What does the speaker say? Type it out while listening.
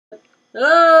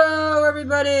Hello,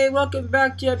 everybody! Welcome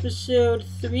back to episode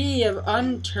 3 of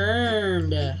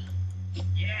Unturned. Yeah.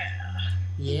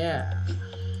 Yeah.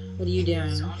 What are you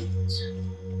doing? Zombies.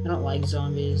 I don't like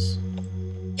zombies.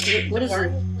 What is Why are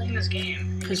it? you playing this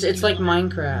game? Because it's like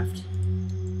Minecraft.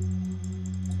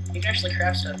 You can actually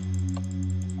craft stuff.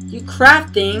 You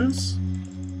craft things?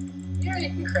 Yeah, you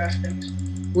can craft things.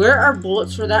 Where are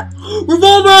bullets for that?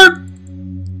 Revolver!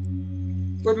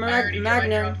 Or I already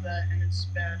Magnum? dropped that, and it's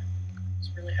bad. It's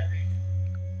really heavy.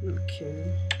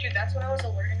 Okay. Dude, that's what I was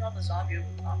alerting all the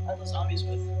zombies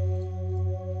with.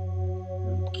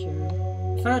 Okay.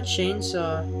 I found a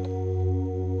chainsaw.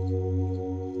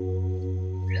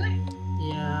 Really?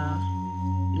 Yeah.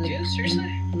 Dude, seriously?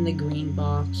 In the green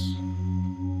box.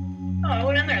 Oh, I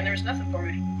went in there and there was nothing for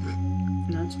me.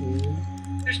 That's weird.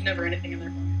 There's never anything in there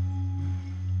for me.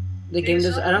 The game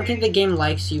does. I don't think the game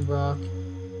likes you, Brock.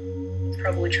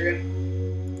 Probably true.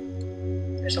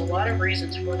 There's a lot of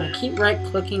reasons for that. I keep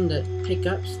right-clicking to pick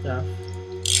up stuff.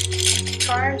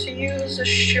 Time to use a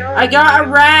shotgun. I got a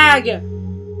rag!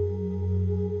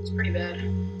 It's pretty bad.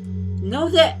 No,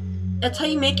 that's how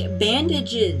you make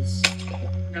bandages.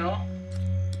 No?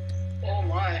 Oh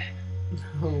my.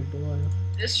 Oh boy.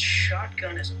 This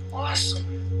shotgun is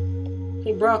awesome.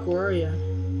 Hey Brock, where are you?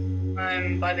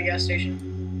 I'm by the gas station.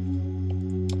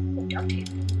 Oh, got teeth.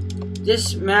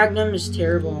 This Magnum is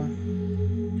terrible.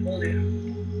 Told you.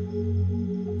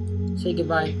 Say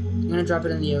goodbye. I'm gonna drop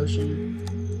it in the ocean.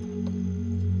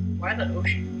 Why the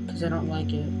ocean? Because I don't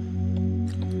like it.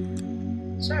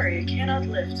 Sorry, you cannot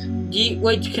lift.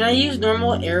 Wait, can I use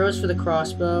normal arrows for the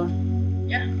crossbow?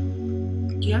 Yeah.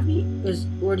 Do you have any?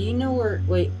 Or do you know where?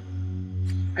 Wait.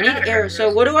 I need have arrows. So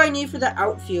arrows. what do I need for the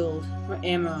outfield? For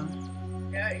ammo?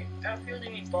 Yeah, outfield,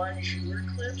 you need bonjour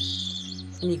clips.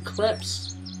 I need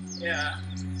clips. Yeah.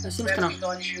 That seems We kind have of.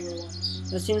 bonjour ones.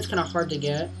 That seems kind of hard to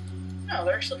get. No,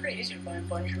 they're actually pretty easy to find.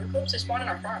 Bonjour clips, they spawn in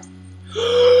our farm.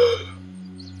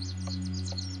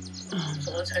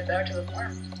 So let's head back to the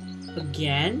farm.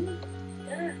 Again?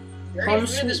 Yeah. We already Home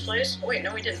visited this sweet- place. Oh wait,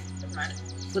 no we didn't. Never mind.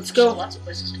 Let's There's go. lots of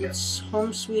places to go. It's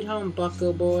home sweet home,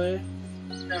 bucko boy.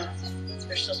 No.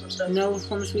 There's still some stuff. No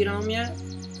home sweet home yet?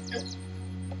 Nope.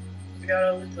 We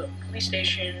gotta look at the police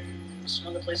station, some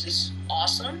other places.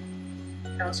 Awesome.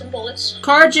 Found some bullets.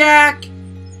 Carjack!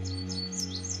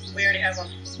 We already have one.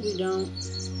 We don't.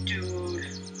 Dude.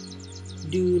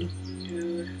 Dude.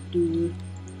 Dude. Dude.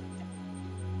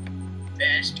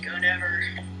 Best gun ever.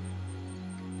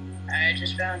 I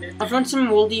just found it. I found some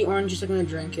moldy orange juice. I'm gonna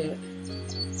drink it.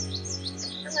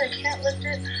 Really, I can't lift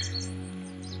it.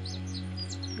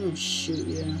 I'm gonna shoot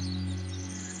you.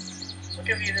 I'll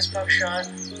give you this buckshot.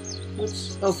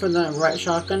 What's. Oh, for the right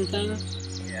shotgun thing?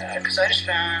 Yeah, because I just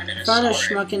found an Found a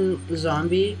assault. schmucking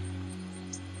zombie.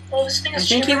 Oh, this thing I is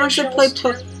think he wants to play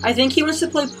I think he wants to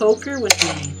play poker with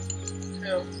me.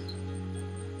 Who?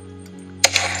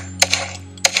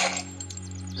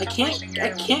 I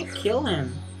can't kill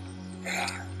him.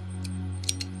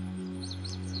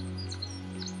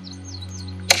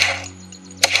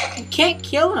 You can't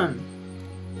kill him.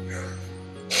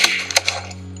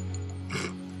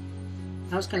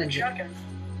 That was kind of. Shotgun.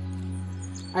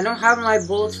 I don't have my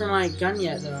bullets for my gun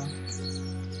yet, though.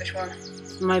 Which one?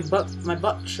 My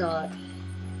buckshot.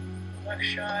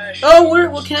 Buckshot. Oh,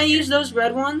 what can I use those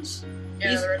red ones?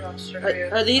 Yeah, these- the red ones. Are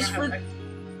Are these for?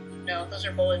 No, those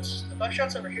are bullets. The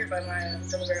buckshot's over here by my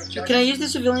double barrel shotgun. Can I use the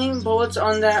civilian bullets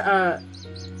on that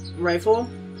rifle?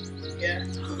 Yeah.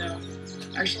 No.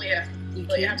 Actually, yeah. You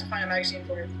But you have can't. to find a magazine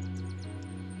for it.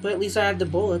 But at least I have the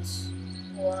bullets.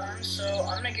 So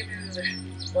I'm gonna give you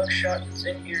the buckshot that's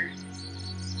in here.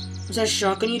 Was that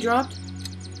shotgun you dropped?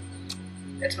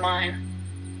 It's mine.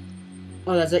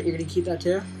 Oh, that's it. You're gonna keep that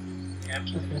too. Yeah.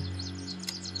 Okay.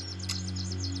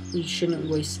 You shouldn't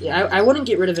waste. I wouldn't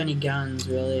get rid of any guns,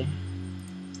 really.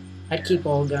 I'd keep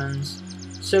all guns.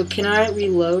 So can I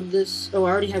reload this? Oh, I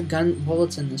already have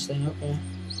bullets in this thing. Okay.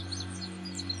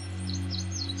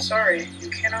 Sorry, you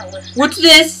cannot lift. What's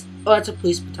this? Oh, that's a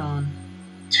police baton.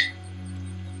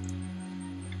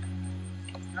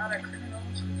 Not a criminal.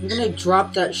 You're gonna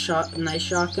drop that nice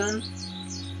shotgun?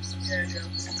 Yeah, Joe.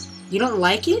 You don't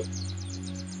like it?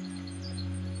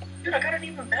 Dude, I got an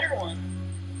even better one.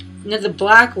 No, the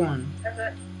black one. Have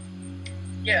that.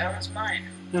 Yeah, that's mine.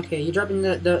 Okay, you're dropping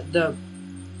the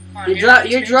Come on, do you have any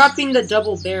you're space? dropping the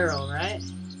double barrel, right?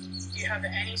 Do you have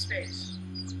any space?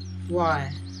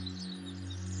 Why?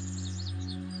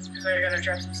 Because I gotta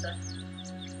drop some stuff.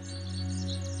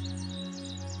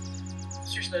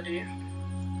 Seriously, do you?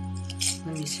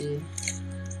 Let me see.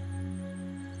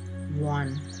 1.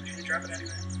 I'm just gonna drop it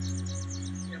anyway.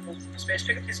 Yeah, well, space,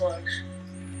 pick up these logs.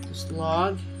 This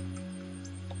log.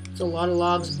 It's a lot of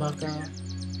logs, bucko.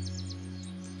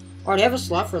 Already have a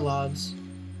slot for logs.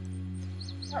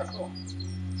 Oh, cool.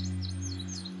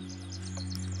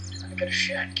 I got a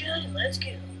shotgun. Let's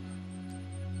go.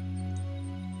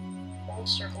 Full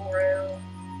circle rail.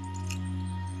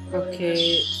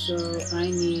 Okay, so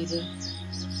I need...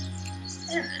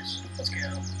 There it is. Let's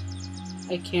go.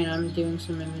 I can't, I'm doing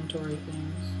some inventory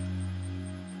things.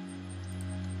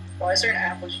 Why is there an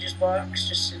apple juice box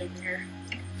just sitting here?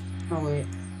 Oh wait.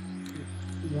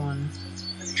 1,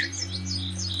 Let me trick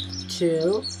you.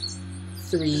 2,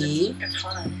 3. There's a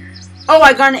ton in here. Oh,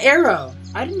 I got an arrow!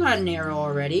 I didn't have an arrow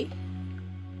already.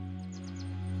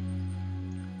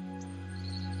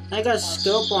 I got a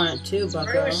scope on it too, Where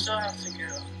do bucko. we still have to go?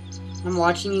 I'm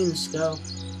watching you in the scope.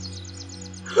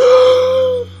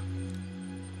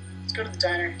 Let's go to the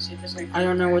diner, see if there's anything. I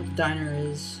don't know what the diner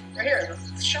is. Right here,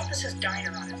 the shop that says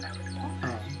diner on it. That would go.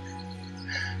 Oh.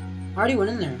 I already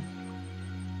went in there.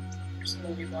 There's the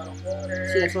movie bottled water.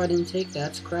 See, that's why I didn't take that.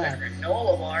 That's A crap.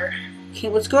 granola bar. Okay,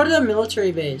 let's go to the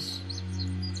military base.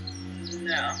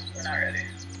 No, we're not ready.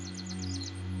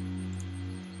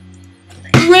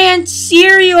 Brand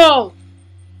cereal!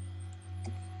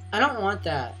 I don't want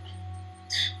that.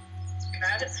 Can I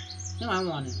have it? No, I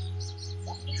want it.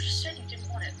 Well, you just said you didn't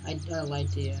want it. I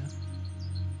lied to you.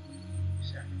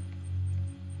 Sorry.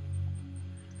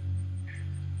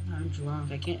 I'm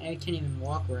drunk. I can't even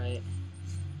walk right.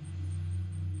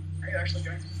 Are you actually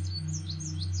drunk?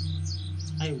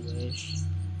 I wish.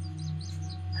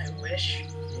 I wish.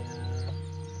 Yeah.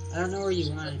 I don't know where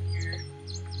you went. Here.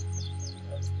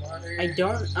 Water. I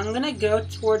don't. I'm gonna go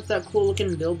towards that cool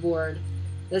looking billboard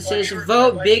that One says short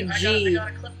 "Vote clip. Big I G."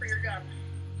 got a clip for your gun.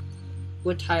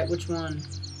 What type? Which one?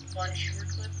 One short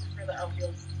clip for the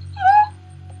outfield.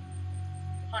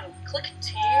 Hold on, click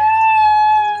T.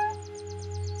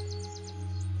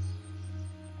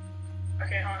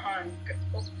 Okay, hold on.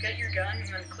 Get your gun and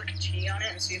then click T on it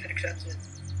and see if it accepts it.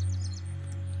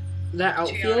 That T on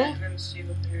it outfield? and then see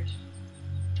what there's.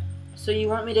 So you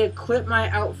want me to equip my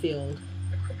outfield?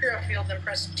 Equip your outfield, then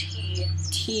press T.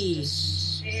 T.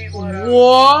 See what.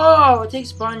 Whoa! It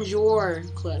takes bonjour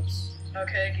clips.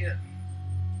 Okay, good.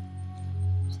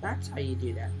 So that's how you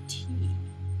do that. T.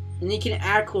 And you can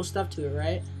add cool stuff to it,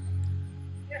 right?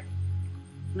 Yeah.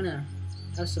 I'm gonna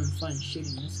have some fun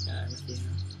shooting this guy with you.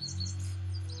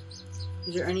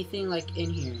 Is there anything like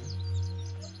in here?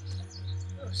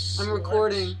 Oh, I'm sluts.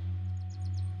 recording.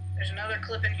 There's another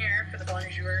clip in here for the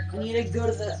bonjour I clip. need to go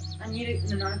to the. I need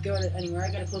to not go to anywhere.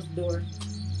 I gotta close the door.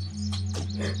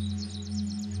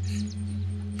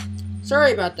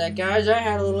 Sorry about that, guys. I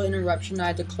had a little interruption. I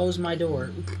had to close my door.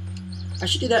 I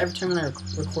should do that every time when I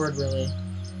record, really.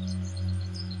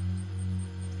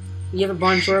 You have a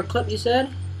bonjour clip, you said?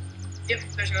 Yep,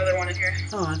 there's another one in here.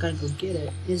 Oh, I gotta go get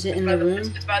it. Is it in By the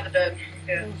room? It's by the bed.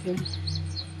 Yeah. Okay.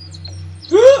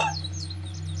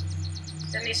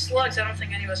 And these slugs, I don't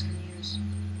think any of us can use.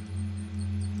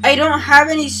 I don't have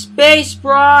any space,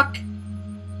 Brock.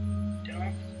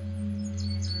 Don't.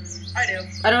 I do.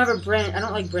 I don't have a branch. I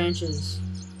don't like branches.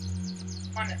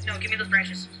 No, give me those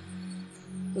branches.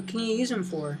 What can you use them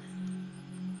for?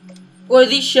 Or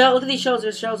these shells. Look at these shells.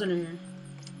 There's shells in here.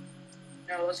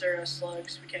 No, those are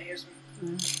slugs. We can't use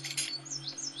them.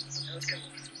 So let's go.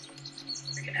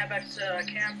 We can head back to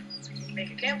camp. We can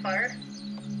make a campfire.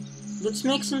 Let's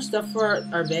make some stuff for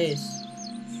our base.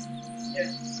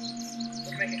 Yeah. We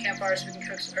can make a campfire so we can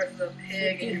cook the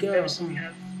pig Where'd you and go? venison we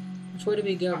have. Which way do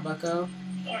we go, bucko?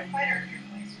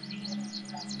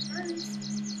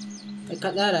 I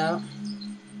cut that out.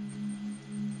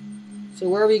 So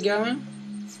where are we going?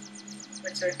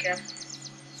 Right to camp.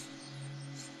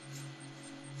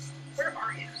 Where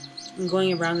are you? I'm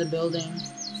going around the building.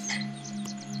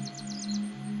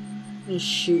 I'm gonna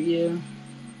shoot you.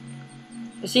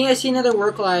 I see another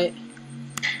work light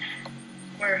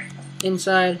Where?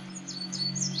 inside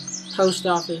post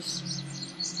office.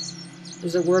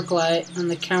 There's a work light on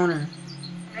the counter.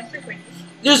 I don't think we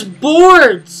There's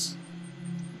boards!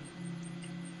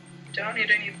 don't need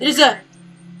any. There's a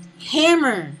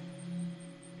hammer!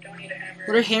 Don't need a hammer.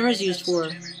 What are hammers used for?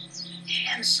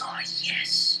 Handsaw,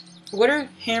 yes. What are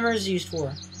hammers used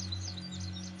for?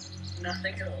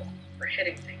 Nothing at all. For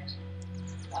hitting things.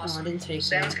 Awesome. Oh, I didn't take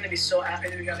Sam's that. gonna be so happy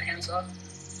that we got a handsaw.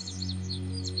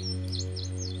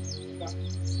 Come on.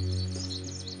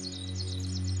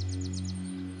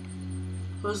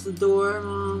 Close the door,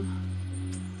 Mom.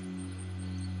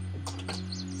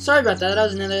 Sorry about that. That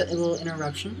was another little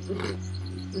interruption.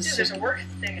 Dude, there's a work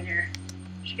thing in here.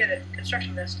 You should get a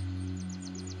construction vest.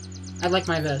 I like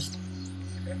my vest.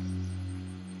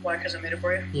 Why? Because I made it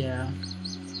for you? Yeah.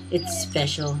 It's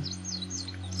special.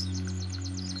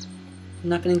 I'm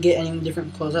not gonna get any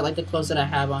different clothes. I like the clothes that I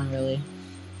have on, really.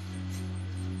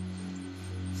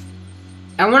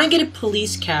 I want to get a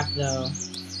police cap, though.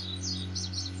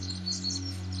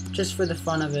 Just for the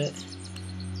fun of it.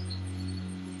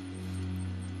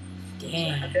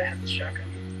 Dang. I have the shotgun.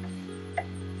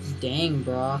 Dang,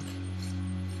 Brock.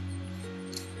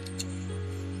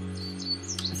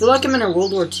 I feel like I'm in a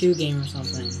World War II game or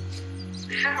something.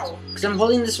 How? Because I'm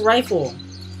holding this rifle.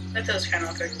 That does kind of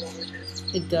look like World War II.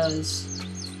 It does.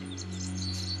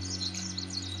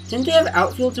 Didn't they have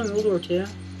outfields in World War II? I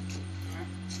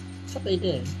thought they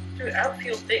did. Dude,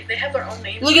 outfield, they have their own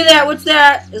names. Look at that! What's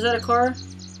that? Is that a car?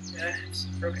 Yeah, it's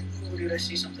broken. Ooh, dude, I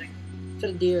see something. Is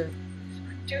that a deer?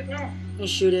 Dude, no. Let me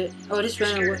shoot it. Oh, it just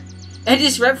ran away. And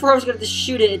just right before I was going to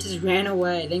shoot it, it just ran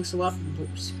away. Thanks a lot,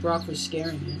 Brock, for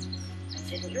scaring me.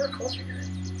 You were closer to it.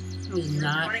 I was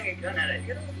not. Pointing a gun at it.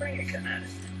 You're not pointing a gun at it.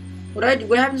 What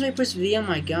happens when I press V on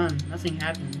my gun? Nothing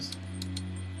happens.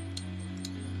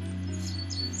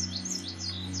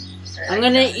 I'm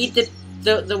gonna eat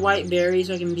the white berries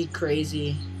so I can be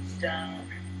crazy. Down.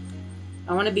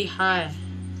 I want to be high.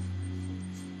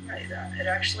 Right down. It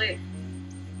actually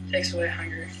takes away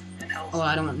hunger and health. Oh,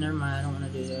 never mind. I don't want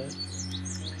to do that.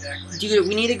 Exactly. Dude,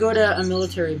 we need to go to a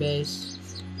military base.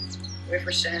 Wait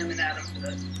for Sam and Adam for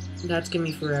that. That's gonna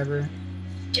be forever.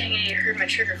 Dang it, you heard my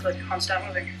trigger click on stop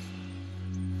moving.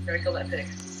 Gotta kill that pig.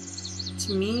 It's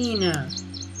mean. Do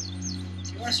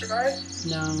you want to survive?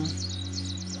 No.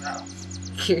 Wow.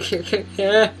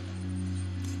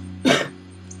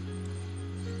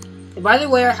 By the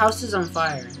way, our house is on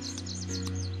fire.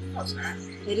 No, it's not.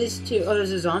 It is too. Oh,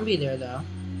 there's a zombie there, though.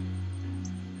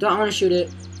 Don't want to shoot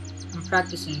it. I'm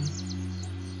practicing.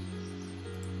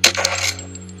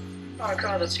 Oh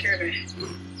god, that scared me.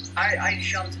 I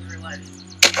jumped in real life.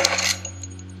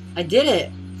 I did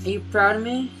it. Are you proud of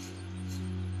me?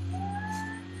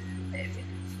 Maybe.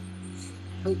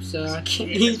 Hope so. I can't.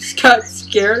 You just got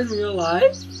scared in real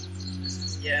life?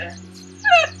 Yeah.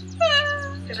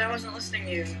 Because I wasn't listening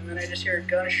to you, and then I just hear a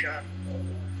gunshot.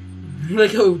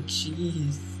 Like, oh,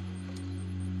 jeez.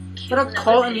 Put a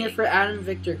call in here for Adam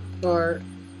Victor. Or.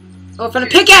 Oh, I found a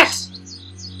pickaxe!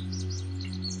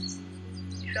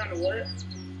 You found a what?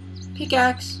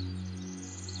 Pickaxe.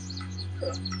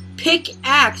 Cool.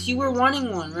 Pickaxe! You were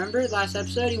wanting one, remember? Last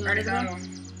episode, you wanted one?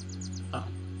 Oh.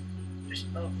 Just,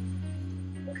 oh.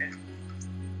 Okay.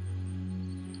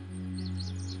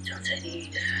 Don't I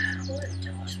need... What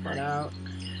does Split out.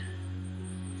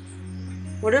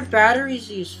 What are batteries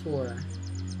used for?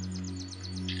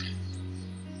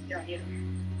 You don't need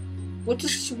them. What's a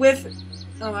Swift?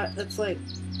 Oh, that's like...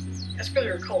 That's for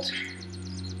your cult.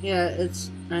 Yeah, it's...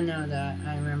 I know that.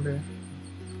 I remember.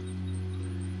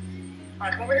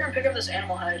 Alright, come over here and pick up this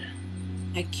animal hide.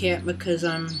 I can't because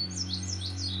I'm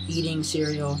eating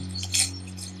cereal.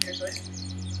 Seriously?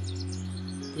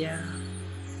 Yeah.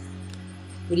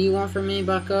 What do you want from me,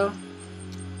 bucko?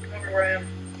 Come over to where I am.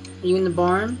 Are you in the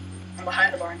barn? I'm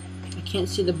behind the barn. I can't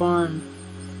see the barn.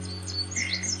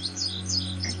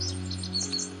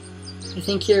 I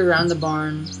think you're around the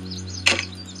barn.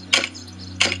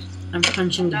 I'm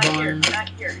punching the barn. Back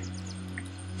here.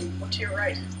 Look to your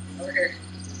right. Over here.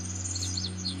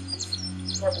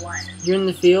 You're blind. You're in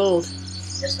the field.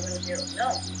 Yes, I'm in the field. No.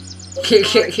 Look to your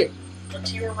right. Look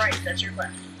to your right. That's your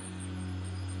left.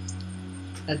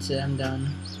 That's it. I'm done.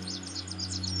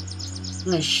 I'm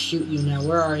gonna shoot you now.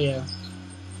 Where are you?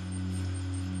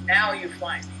 Now you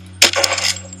find me.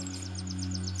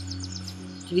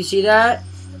 Did you see that?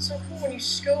 It's so cool when you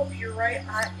scope. Your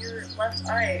left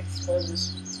eye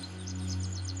closes.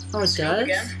 Oh, it Scope does?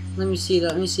 again. Let me see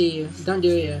that. Let me see you. Don't do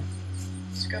it yet.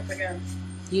 Scope again.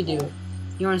 You do it.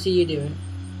 You want to see you do it. You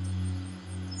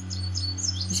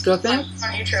scoping?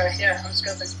 On you try. Yeah, I'm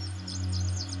scoping.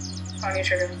 On you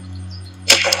try.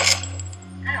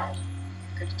 Ow.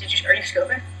 Are you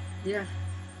scoping? Yeah.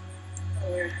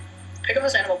 Oh, weird. Pick up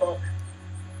this animal boat.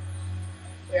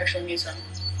 We actually need some.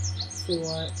 For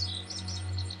what?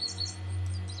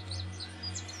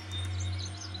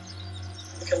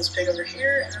 We'll kill this pig over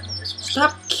here, and then we'll do some more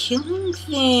Stop killing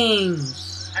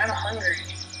things! I'm hungry.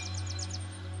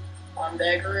 On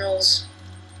bag reels.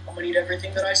 I'm gonna eat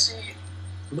everything that I see.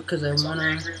 Because I It's on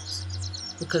wanna. bag reels.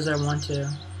 Because I want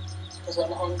to. Because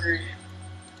I'm hungry.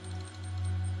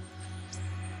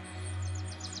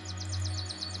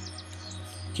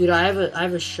 Dude, I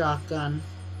have a shotgun.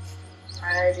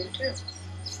 I do too.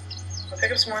 I'll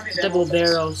pick up some more of these Double animal boats.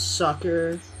 barrel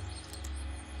sucker.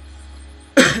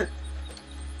 I'll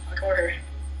come over here.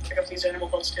 Pick up these animal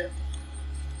boats too.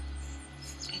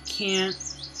 I can't.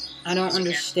 I don't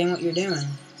understand what you're doing.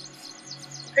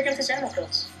 Pick up these animal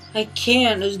boats. I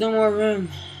can't. There's no more room.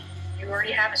 You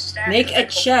already have a stack. Make a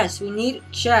chest. We need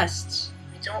chests.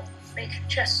 We don't make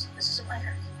chests. This is a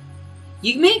Minecraft.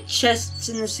 You can make chests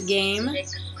in this game. Make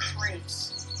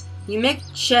crates. You make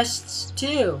chests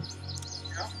too.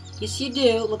 No. Yes, you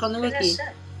do. Look on the What did I wiki.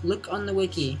 say? Look on the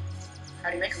wiki. How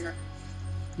do you make them then?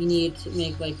 You need to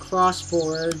make like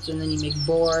crossboards, and then you make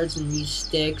boards, and use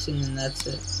sticks, and then that's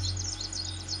it.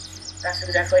 That's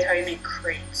exactly how you make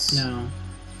crates. No.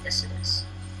 Yes, it is.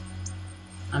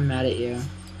 I'm mad at you.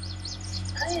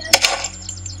 I am.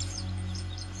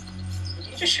 Did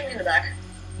you just shoot me in the back?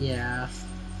 Yeah.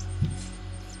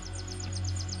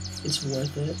 It's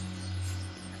worth it.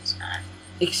 It's not.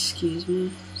 Excuse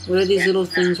me? What are these little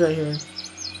things right here?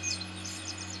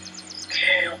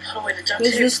 Okay, I'll put away the duct What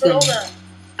is tape. this thing?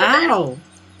 Ow!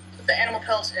 Put the animal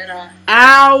pelts in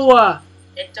Ow!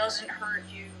 It doesn't hurt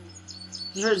you.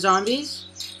 Does it hurt zombies?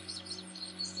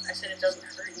 I said it doesn't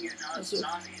hurt you, no, it's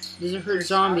zombies. Does it hurt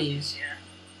zombies? Yeah.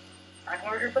 I'm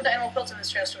going to put the animal pelts in this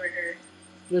chest over here.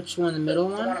 Which one? The middle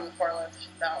one? one? The one on the far left.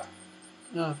 That one.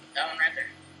 Oh. That one right there.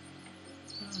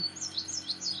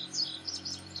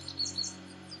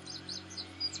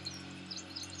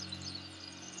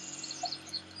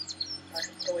 I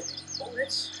can put away these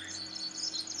bullets.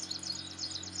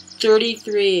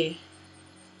 33.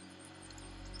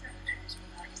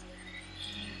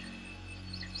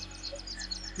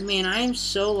 Man, I am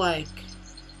so, like,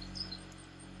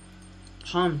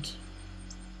 pumped.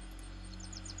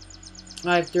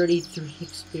 I have 33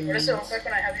 experience. What does it look like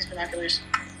when I have these binoculars?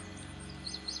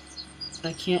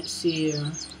 I can't see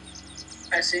you.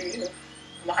 I see you.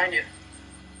 I'm behind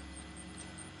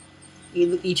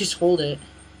you. You just hold it.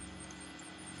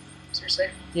 Seriously?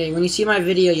 Yeah, when you see my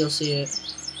video, you'll see it.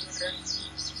 Okay.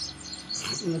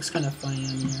 It looks kind of funny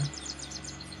on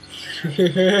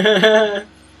here.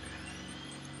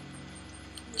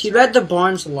 Too bad the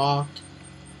barn's locked.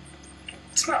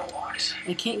 It's not locked.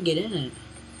 I can't get in it.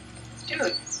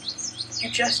 Dude, you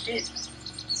just did.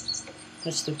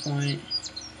 That's the point.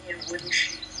 You have a wooden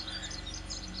shield.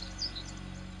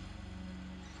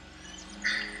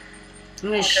 I'm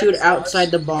gonna shoot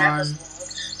outside the barn.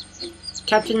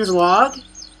 Captain's log?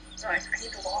 No, I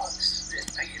need the logs.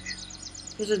 I give you.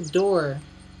 There's a door.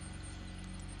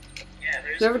 Yeah,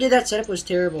 there's. Whoever did that setup was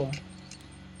terrible.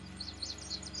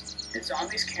 The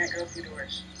zombies can't go through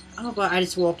doors. Oh, but I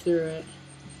just walked through it.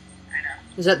 I know.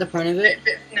 Is that the point of it?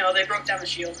 No, they broke down the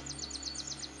shield.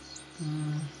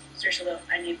 Seriously though,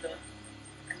 I need the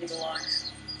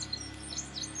logs.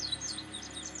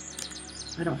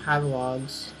 I don't have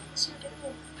logs. Yes, you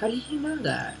do. How do you know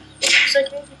that? Because I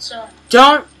gave you some.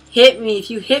 Don't hit me. If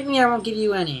you hit me, I won't give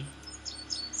you any.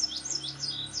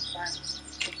 Fine.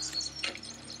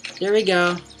 There we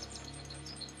go.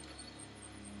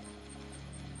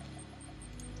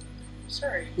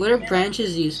 Sorry. What are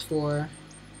branches used for?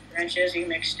 Branches, you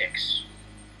make sticks.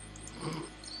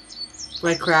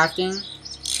 Like crafting?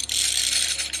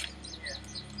 Yeah.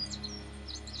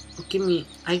 Give me.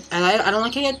 I don't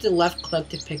like how you have to left click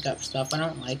to pick up stuff. I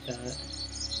don't like that.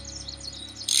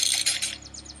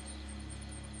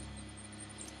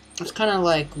 It's kind of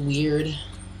like weird.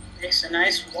 Makes a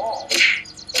nice wall.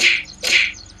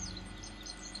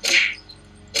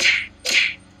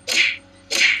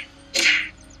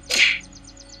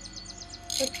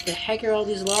 What the heck are all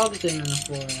these logs doing on the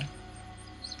floor?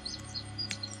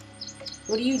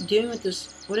 What are you doing with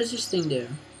this? What does this thing do?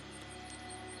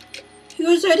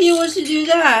 Whose idea was to do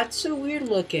that? It's so weird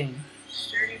looking.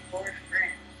 Sturdy board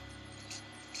frame.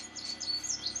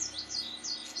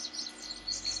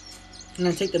 I'm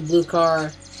gonna take the blue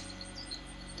car.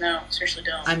 No, seriously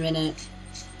don't. I'm in it.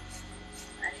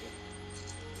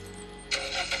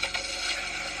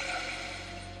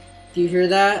 Do you hear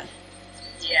that?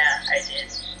 Yeah, I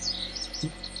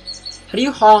did. How do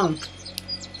you honk?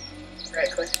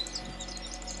 Right click.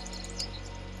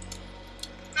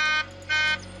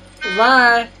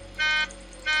 Bye.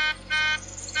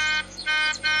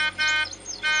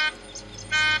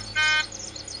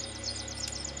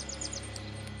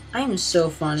 I am so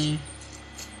funny.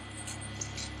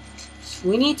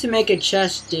 We need to make a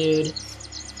chest, dude.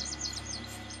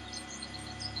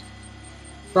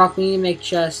 Brock, we need to make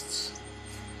chests.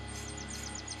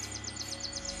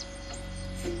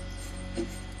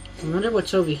 I wonder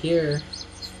what's over here.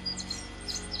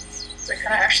 Wait,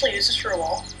 can I actually use this for a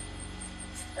wall?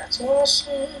 That's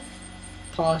awesome.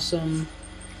 Possum.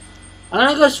 I'm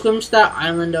gonna go swim to that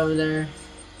island over there.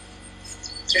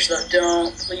 Seriously,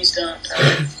 don't. Please don't.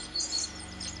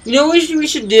 You know what we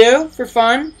should do for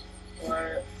fun?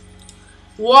 What?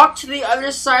 Walk to the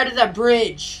other side of that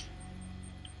bridge.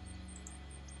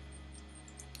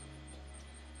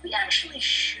 We actually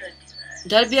should do that.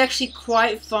 That'd be actually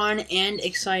quite fun and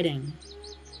exciting.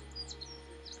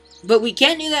 But we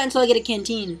can't do that until I get a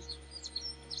canteen.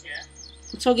 Yeah.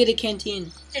 Until I get a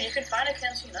canteen. Dude, you can find a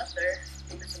canteen up there.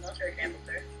 There's a military camp up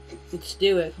there. Let's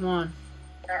do it. Come on.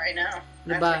 Not right now.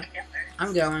 Goodbye.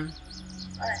 I'm going.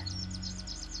 Bye.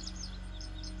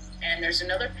 And there's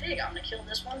another pig. I'm gonna kill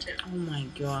this one too. Oh my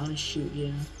god, I'm gonna shoot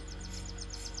you.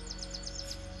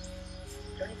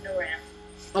 Don't even know where I am.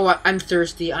 Oh, I'm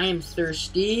thirsty. I am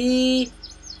thirsty.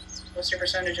 What's your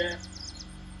percentage at?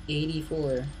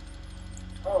 84.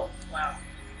 Oh, wow.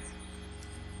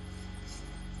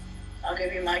 I'll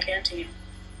give you my canteen.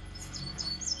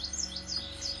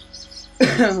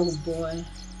 Oh boy.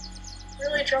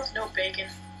 Really, dropped no bacon?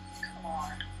 Come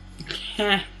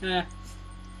on.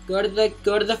 Go to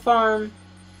the farm.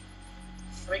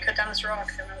 Let me cut down this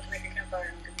rock. I'm going to make a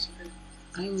campfire and get some food.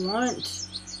 I want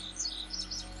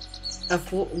a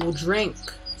full drink.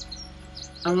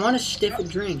 I want a stiff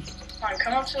drink. Come on,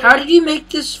 come up to How did you make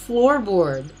this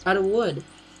floorboard out of wood?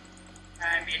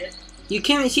 I made it. You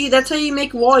can see that's how you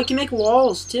make wall. You can make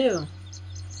walls too.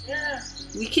 Yeah.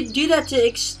 We could do that to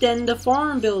extend the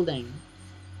farm building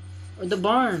or the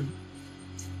barn.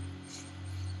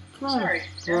 Come on, Sorry.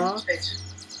 Brach.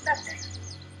 Space. That thing.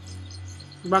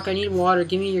 Brach, I need water.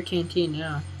 Give me your canteen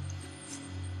now.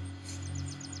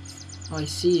 Oh, I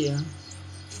see you.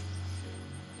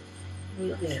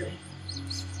 Right there.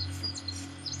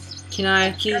 Can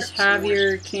I please have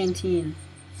your canteen?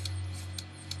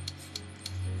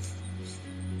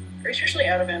 Are you seriously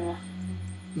out of ammo?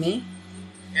 Me?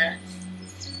 Yeah.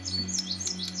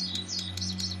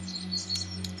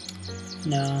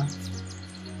 No.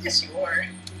 Yes, you are.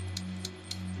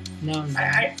 No.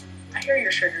 I hear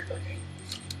your sugar cooking.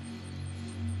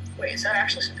 Wait, is that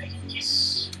actually some bacon?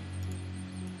 Yes.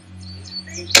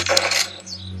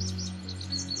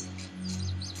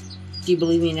 Do you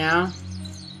believe me now?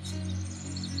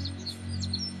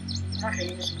 I'm not gonna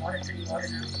use some water. Drinking water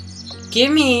now.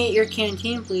 Give me your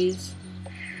canteen, please.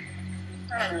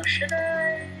 I don't know. Should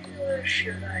I or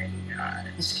should I not?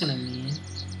 That's kind of mean.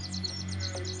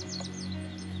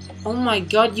 Oh my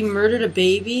god, you murdered a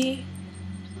baby?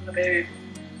 The baby.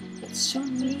 That's so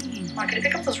mean. Come on, can you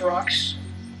pick up those rocks?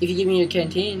 If you give me your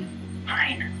canteen.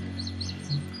 Fine.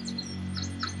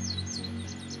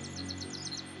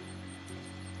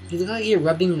 You look like you're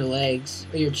rubbing your legs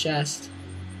or your chest.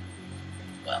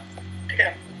 Well, pick it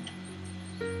up.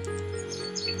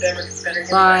 Better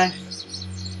get Bye. it.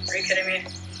 Are you kidding me?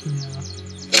 No.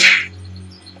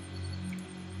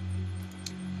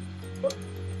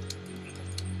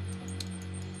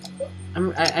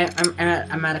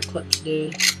 I'm at Eclipse,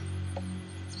 dude.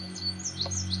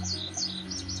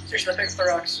 Seriously, pick up the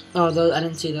rocks. Oh, those I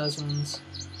didn't see those ones.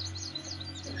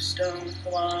 Stone,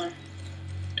 hold on.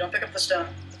 Don't pick up the stone.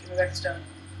 Give me back the stone.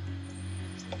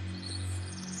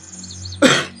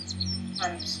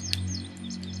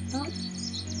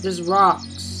 There's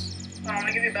rocks. I'm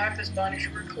gonna give you back this Bonnie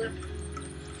Sugar clip.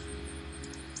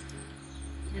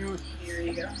 You know, Here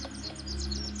you go.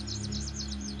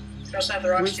 You also have the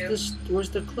rocks too. where's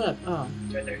the clip? Oh.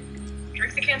 It's right there.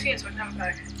 Drink the canteen so I can have it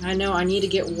back. I know, I need to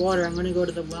get water. I'm gonna go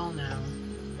to the well now.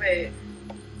 Wait.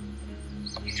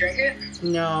 You drink it?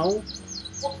 No.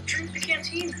 Well, drink the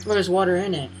canteen. Well, there's water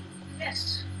in it.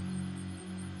 Yes.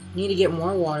 I need to get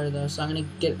more water though, so I'm gonna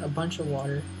get a bunch of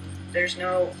water. There's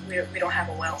no, we don't have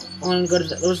a well. I'm gonna go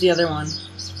to where's the other one?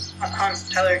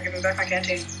 Tyler, give me back my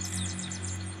canteen.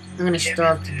 I'm gonna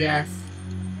starve to death.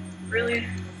 Really?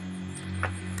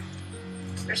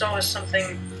 There's always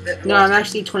something that... No, I'm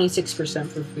actually 26%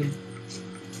 for food.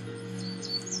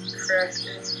 Correct.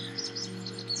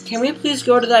 Can we please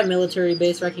go to that military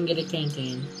base where I can get a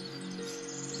canteen?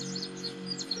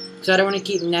 Because I don't want to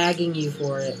keep nagging you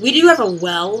for it. We do have a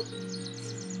well.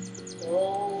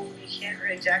 Well, we can't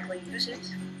exactly use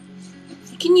it.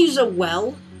 You can use a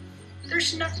well.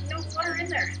 There's no water in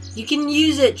there. You can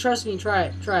use it. Trust me. Try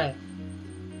it. Try it.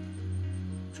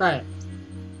 Try it.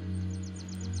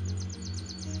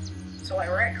 So I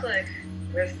right-click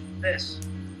with this,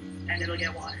 and it'll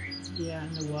get water. Yeah,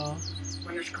 in the well.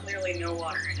 When there's clearly no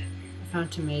water in it. I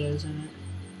found tomatoes in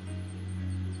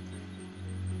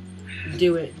it.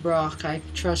 Do it, Brach.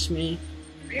 Trust me.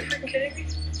 Are you freaking kidding me?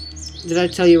 Did I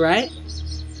tell you right?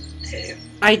 Hey.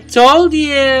 I told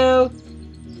you!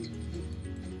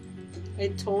 I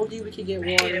told you we could get I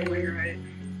hate water. it when you're right.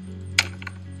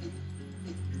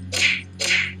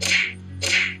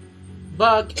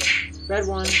 Bug. Red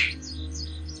one.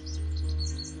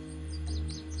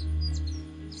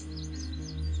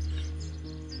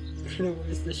 Gonna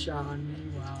waste the shot on me.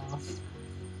 Wow.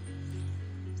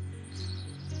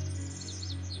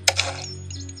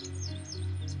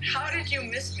 How did you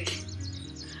miss me?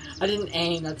 I didn't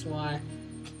aim, that's why.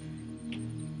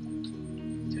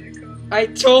 Take over. I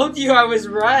told you I was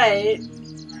right.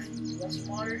 You want some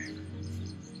water?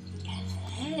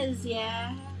 Yes,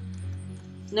 yeah.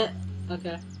 No,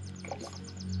 okay.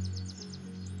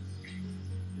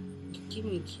 You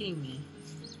be kidding me.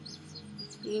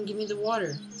 You didn't give me the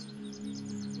water.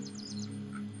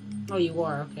 Oh, you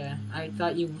are, okay. I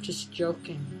thought you were just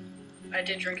joking. I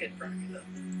did drink it from you, though.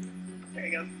 There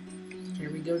you go. Here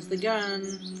we goes the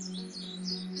gun.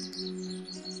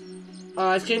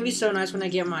 Oh, it's gonna be so nice when I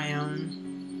get my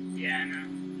own. Yeah, I know.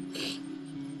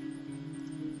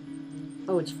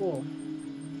 Oh, it's full.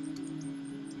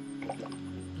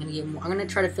 I'm gonna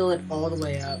try to fill it all the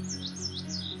way up.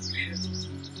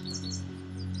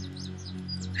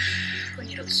 We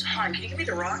need a Han, can you give me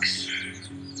the rocks?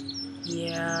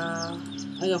 Yeah,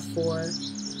 I got 4.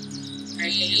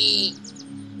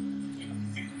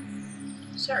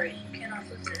 Sorry, you cannot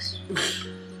flip this.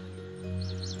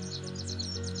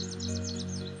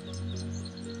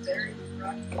 Very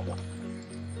rocky.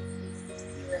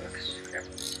 Rocks. Crap.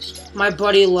 My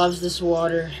buddy loves this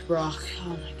water, Brach. Oh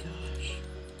my gosh.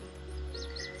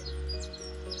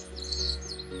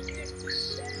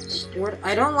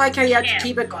 I don't like how you have to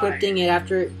keep equipping it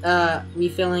after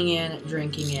refilling and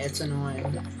drinking it. It's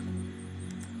annoying.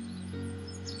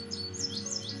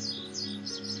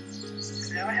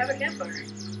 Now I have a campfire.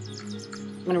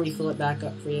 I'm gonna refill it back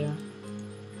up for you.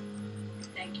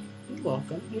 Thank you. You're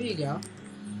welcome. Here you go.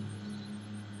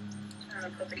 I'm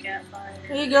gonna put the campfire.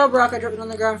 Here you go, Brach. I dropped it on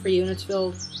the ground for you and it's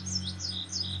filled.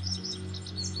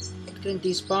 It couldn't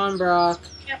despawn, Brach.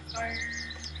 Campfire.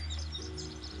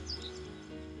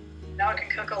 Now I can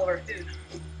cook all of our food.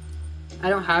 I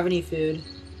don't have any food.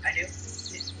 I do.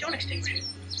 Don't extinguish it.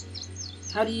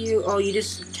 How do you... Oh, you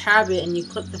just tab it and you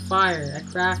click the fire at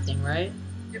crafting, right?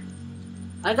 Yep.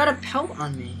 I got a pelt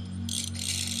on me.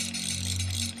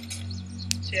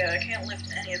 So yeah, I can't lift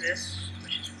any of this,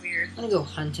 which is weird. I'm gonna go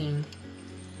hunting.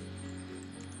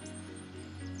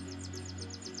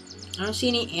 I don't see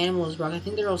any animals, Brach. I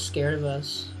think they're all scared of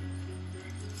us.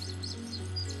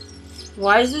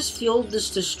 Why is this field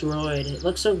just destroyed? It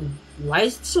looks so... Why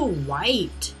is it so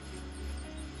white?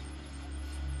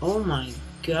 Oh my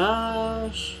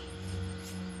gosh.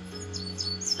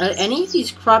 Are any of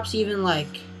these crops even,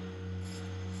 like...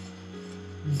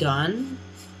 done?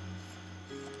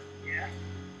 Yeah.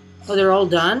 Oh, they're all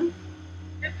done?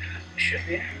 Yep. It should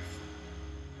be.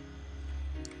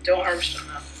 Don't harvest them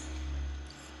now.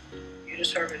 You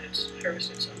just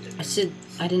harvested something. I said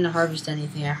I didn't harvest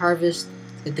anything. I harvested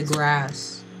the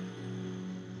grass.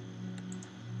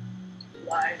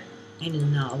 Lied. I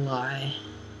did not lie.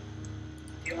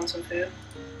 Do you want some food?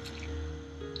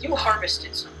 You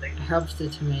harvested something. I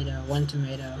harvested a tomato. 1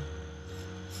 tomato.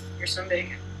 Here's some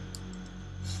bacon.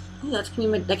 Oh, that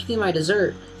could be my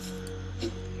dessert.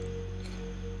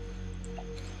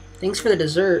 Thanks for the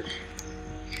dessert.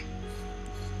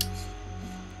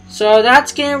 So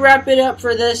that's gonna wrap it up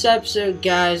for this episode,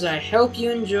 guys. I hope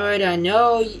you enjoyed. I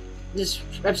know this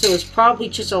episode was probably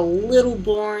just a little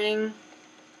boring.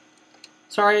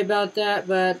 Sorry about that,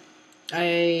 but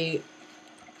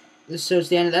this is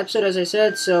the end of the episode, as I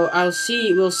said. So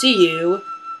we'll see you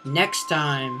next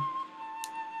time.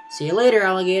 See you later,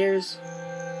 alligators.